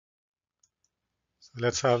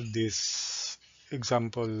Let's have this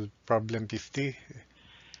example problem 50.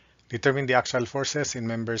 Determine the actual forces in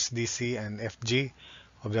members DC and FG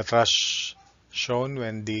of the truss shown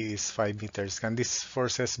when D is 5 meters. Can these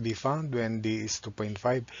forces be found when D is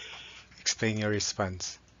 2.5? Explain your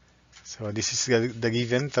response. So this is the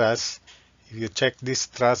given truss. If you check this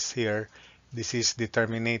truss here, this is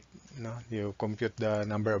determinate. No? You compute the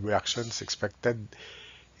number of reactions expected.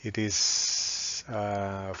 It is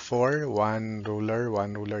 4, 1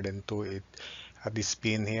 ruler, then 2 at this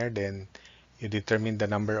pin here. Then you determine the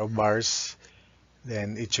number of bars.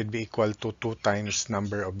 Then it should be equal to 2 times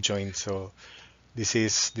number of joints. So this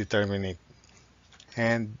is determinate.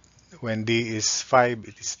 And when D is 5,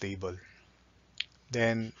 it is stable.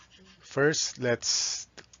 Then first, let's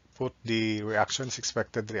put the reactions,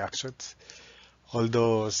 expected reactions.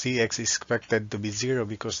 Although Cx is expected to be 0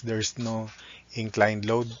 because there's no inclined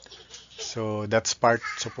load. So that's part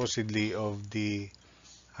supposedly of the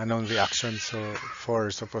unknown reaction, so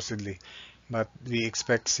 4 supposedly. But we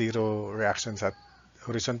expect 0 reactions at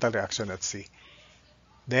horizontal reaction at C.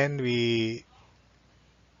 Then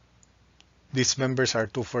these members are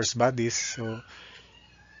two force bodies, so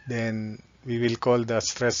then we will call the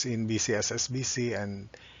stress in BC as SBC and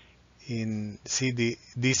in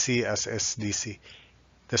DC as SDC.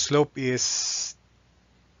 The slope is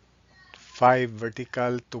 5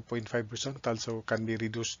 vertical, 2.5 horizontal, so can be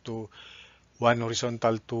reduced to 1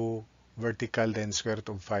 horizontal, 2 vertical, then square root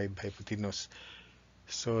of 5 hypotenuse.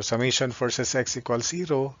 So summation forces x equals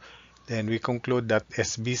 0, then we conclude that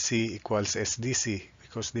SBC equals SDC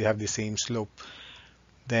because they have the same slope.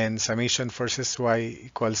 Then summation forces y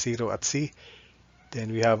equals 0 at C.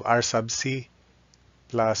 Then we have R sub C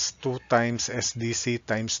plus 2 times SDC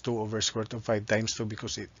times 2 over square root of 5 times 2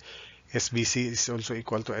 because SBC is also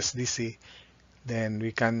equal to SDC. Then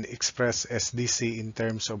we can express SDC in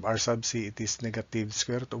terms of R sub C. It is negative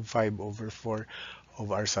square root of 5 over 4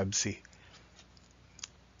 of R sub C.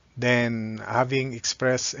 Then having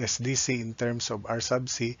expressed SDC in terms of R sub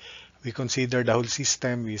C, we consider the whole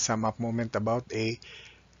system. We sum up moment about A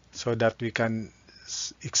so that we can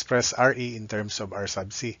express RE in terms of R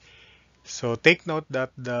sub C. So take note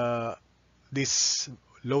that these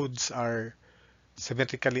loads are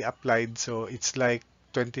symmetrically applied. So it's like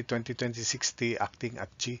 20, 20, 20, 60 acting at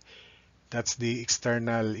G. That's the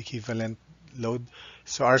external equivalent load.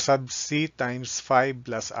 So R sub C times 5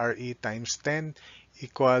 plus RE times 10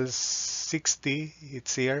 equals 60.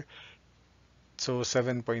 It's here. So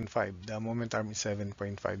 7.5. The moment arm is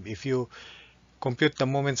 7.5. If you compute the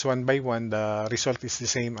moments one by one, the result is the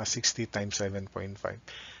same as 60 times 7.5.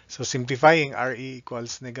 So simplifying, RE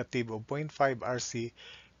equals negative of 0.5 RC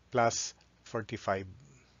plus 45.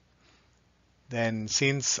 Then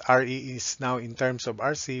since RE is now in terms of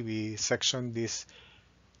RC, we section this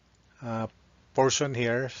uh, portion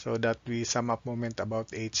here so that we sum up moment about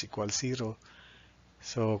H equals 0.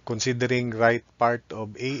 So considering right part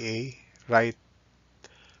of AA, right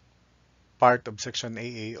part of section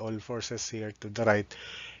AA, all forces here to the right,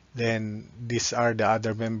 then these are the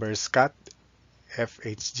other members cut,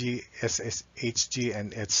 FHG, SSHG,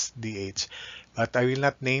 and SDH. But I will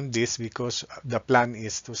not name this because the plan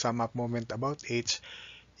is to sum up moment about H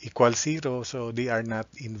equals 0, so they are not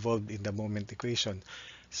involved in the moment equation.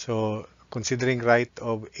 So considering right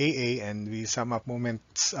of AA and we sum up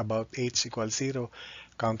moments about H equals 0,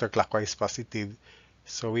 counterclockwise positive.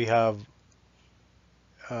 So we have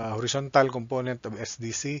horizontal component of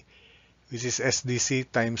SDC, which is SDC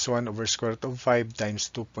times 1 over square root of 5 times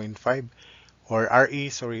 2.5, or RE,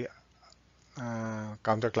 sorry,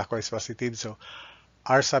 counterclockwise positive. So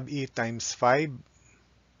R sub E times 5,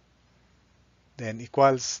 then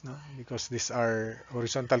equals, no? Because this are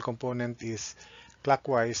horizontal component is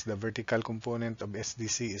clockwise, the vertical component of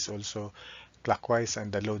SDC is also clockwise,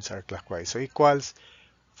 and the loads are clockwise. So equals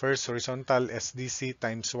first horizontal SDC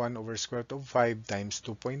times 1 over square root of 5 times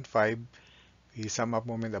 2.5. We sum up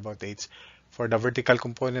moment about H. For the vertical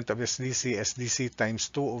component of SDC, SDC times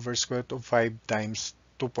 2 over square root of 5 times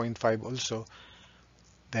 2.5 also.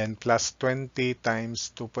 Then plus 20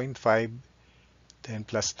 times 2.5. Then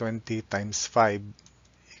plus 20 times 5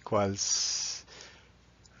 equals,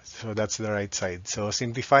 so that's the right side. So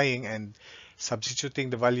simplifying and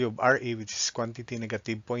substituting the value of RA, which is quantity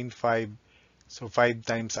negative 0.5, so 5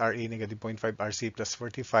 times RA negative 0.5 RC plus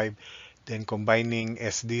 45, then combining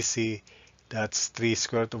SDC, that's 3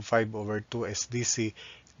 square root of 5 over 2 SDC,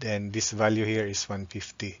 then this value here is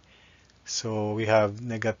 150. So we have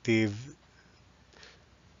negative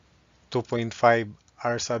 2.5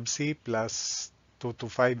 R sub C plus 2 to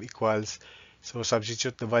 5 equals, so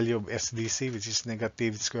substitute the value of SDC, which is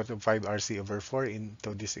negative square root of 5 RC over 4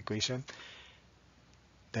 into this equation.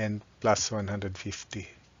 then plus 150.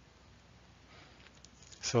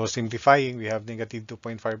 So simplifying, we have negative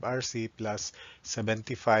 2.5 RC plus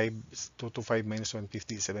 75, 225 minus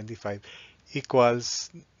 150 is 75,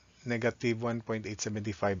 equals negative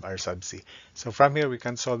 1.875 R sub C. So from here, we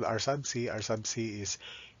can solve R sub C. R sub C is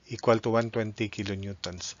equal to 120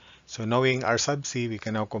 kilonewtons. So knowing R sub C, we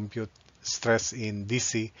can now compute stress in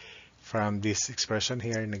DC from this expression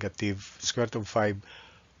here, negative square root of 5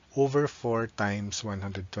 over 4 times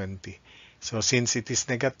 120. So since it is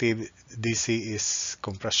negative, DC is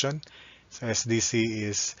compression. So SDC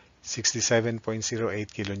is 67.08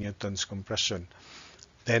 kilonewtons compression.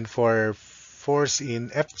 Then for force in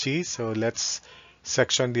FG, so let's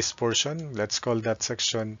section this portion. Let's call that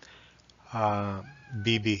section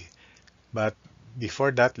BB. But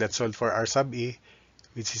before that, let's solve for R sub E,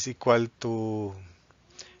 which is equal to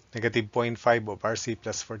negative 0.5 of RC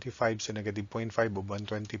plus 45, so negative 0.5 of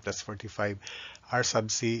 120 plus 45. R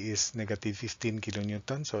sub C is negative 15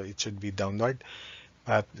 kilonewton, so it should be downward.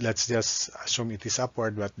 But let's just assume it is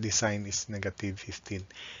upward, but the sign is negative 15.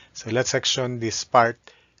 So let's section this part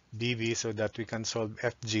BB so that we can solve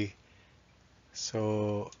FG.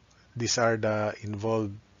 So these are the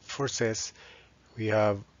involved forces. We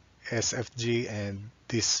have SFG and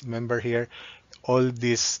this member here. All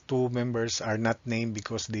these two members are not named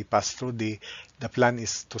because they pass through D. The plan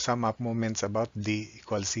is to sum up moments about D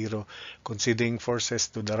equals 0, considering forces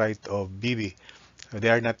to the right of BB. So they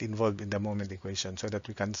are not involved in the moment equation, so that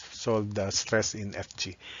we can solve the stress in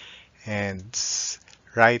FG. And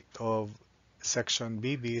right of section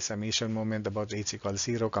BB, summation moment about H equals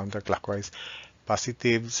 0, counterclockwise,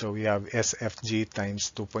 positive. So we have SFG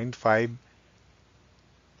times 2.5.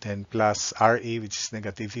 Then plus RE, which is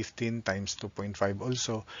negative 15 times 2.5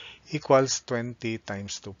 also, equals 20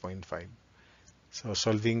 times 2.5. So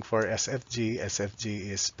solving for SFG, SFG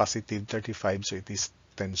is positive 35, so it is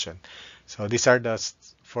tension. So these are the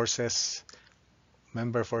forces,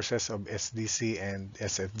 member forces of SDC and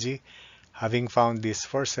SFG. Having found these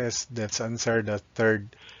forces, let's answer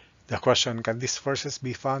the question, can these forces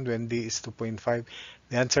be found when D is 2.5?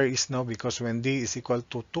 The answer is no, because when D is equal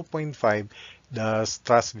to 2.5, the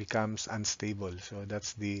truss becomes unstable. So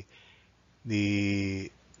that's the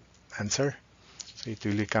answer. So it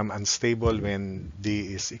will become unstable when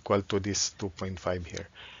D is equal to this 2.5 here.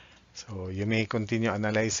 So you may continue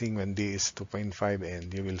analyzing when D is 2.5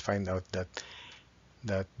 and you will find out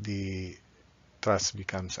that the truss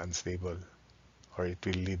becomes unstable, or it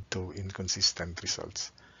will lead to inconsistent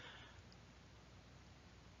results.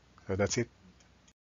 So that's it.